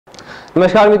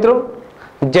નમસ્કાર મિત્રો,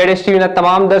 ZSTV ના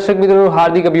તમામ દર્શક મિત્રોનું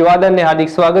હાર્દિક અભિવાદન અને હાર્દિક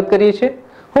સ્વાગત કરીએ છીએ।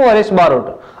 હું હરેશ બારોટ।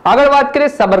 આગળ વાત કરીએ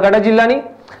સાબરકાંઠા જિલ્લાની।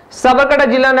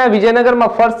 સાબરકાંઠા જિલ્લાના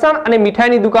વિજયનગરમાં ફરસાણ અને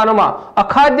મીઠાઈની દુકાનોમાં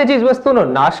અખાદ્ય ચીજ વસ્તુનો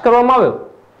નાશ કરવામાં આવ્યો।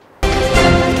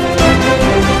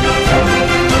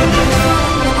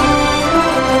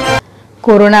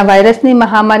 કોરોના વાયરસની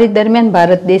મહામારી દરમિયાન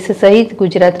ભારત દેશ સહિત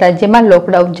ગુજરાત રાજ્યમાં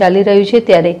લોકડાઉન ચાલી રહ્યું છે,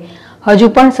 ત્યારે હજુ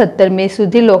પણ 17 મે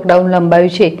સુધી લોકડાઉન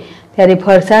લંબાયું છે। ત્યારે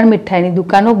ફરસાણ મીઠાઈની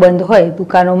દુકાનો બંધ હોય,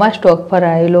 દુકાનોમાં સ્ટોક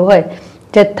ભરાયેલો હોય,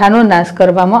 જથ્થાનો નાશ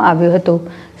કરવામાં આવ્યો હતો।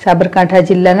 સાબરકાંઠા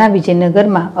જિલ્લાના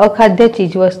વિજયનગરમાં અખાદ્ય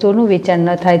ચીજવસ્તુઓનું વેચાણ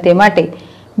ન થાય તે માટે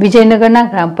વિજયનગરના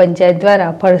ગ્રામ પંચાયત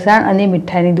દ્વારા ફરસાણ અને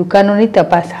મીઠાઈની દુકાનોની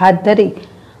તપાસ હાથ ધરી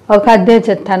અખાદ્ય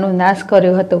જથ્થાનો નાશ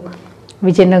કર્યો હતો।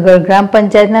 વિજયનગર ગ્રામ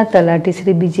પંચાયતના તલાટી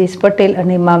શ્રી બીજેશ પટેલ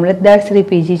અને મામલતદાર શ્રી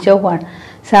પીજી ચૌહાણ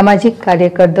સામાજિક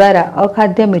કાર્યકર દ્વારા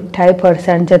અખાદ્ય મીઠાઈ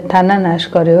ફરસાણ જથ્થાના નાશ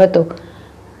કર્યો હતો।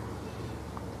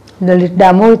 લલિત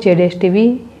ડામોર, ZSTV,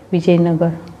 વિજયનગર।